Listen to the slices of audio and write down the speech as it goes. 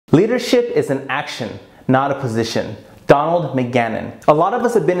Leadership is an action, not a position. Donald McGannon. A lot of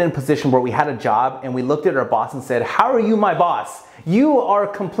us have been in a position where we had a job and we looked at our boss and said, "How are you my boss? You are a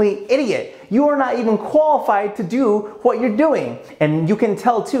complete idiot. You are not even qualified to do what you're doing." And you can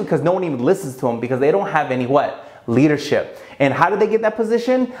tell too, because no one even listens to them because they don't have any what? Leadership. And how did they get that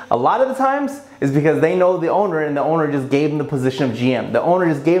position? A lot of the times is because they know the owner and the owner just gave them the position of GM. The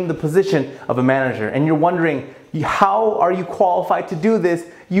owner just gave them the position of a manager. And you're wondering, how are you qualified to do this?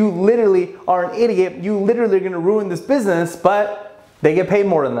 You literally are an idiot. You literally are going to ruin this business, but they get paid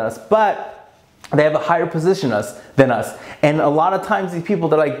more than us. But they have a higher position than us. And a lot of times these people,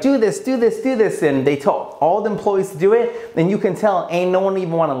 they're like, do this, do this, do this. And they tell all the employees to do it. And you can tell ain't no one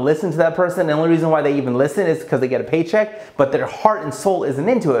even want to listen to that person. The only reason why they even listen is because they get a paycheck, but their heart and soul isn't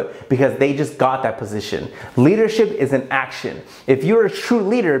into it because they just got that position. Leadership is an action. If you're a true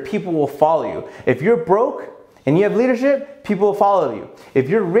leader, people will follow you. If you're broke and you have leadership, people will follow you. If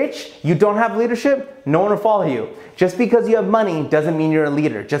you're rich, you don't have leadership, no one will follow you. Just because you have money doesn't mean you're a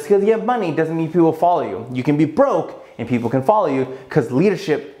leader. Just because you have money doesn't mean people will follow you. You can be broke and people can follow you because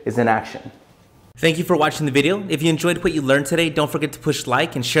leadership is an action. Thank you for watching the video. If you enjoyed what you learned today, don't forget to push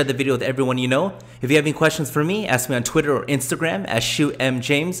like and share the video with everyone you know. If you have any questions for me, ask me on Twitter or Instagram at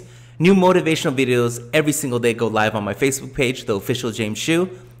 @ShuMJames. New motivational videos every single day go live on my Facebook page, The Official James Shu.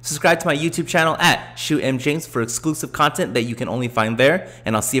 Subscribe to my YouTube channel at @ShuMJames for exclusive content that you can only find there.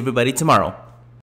 And I'll see everybody tomorrow.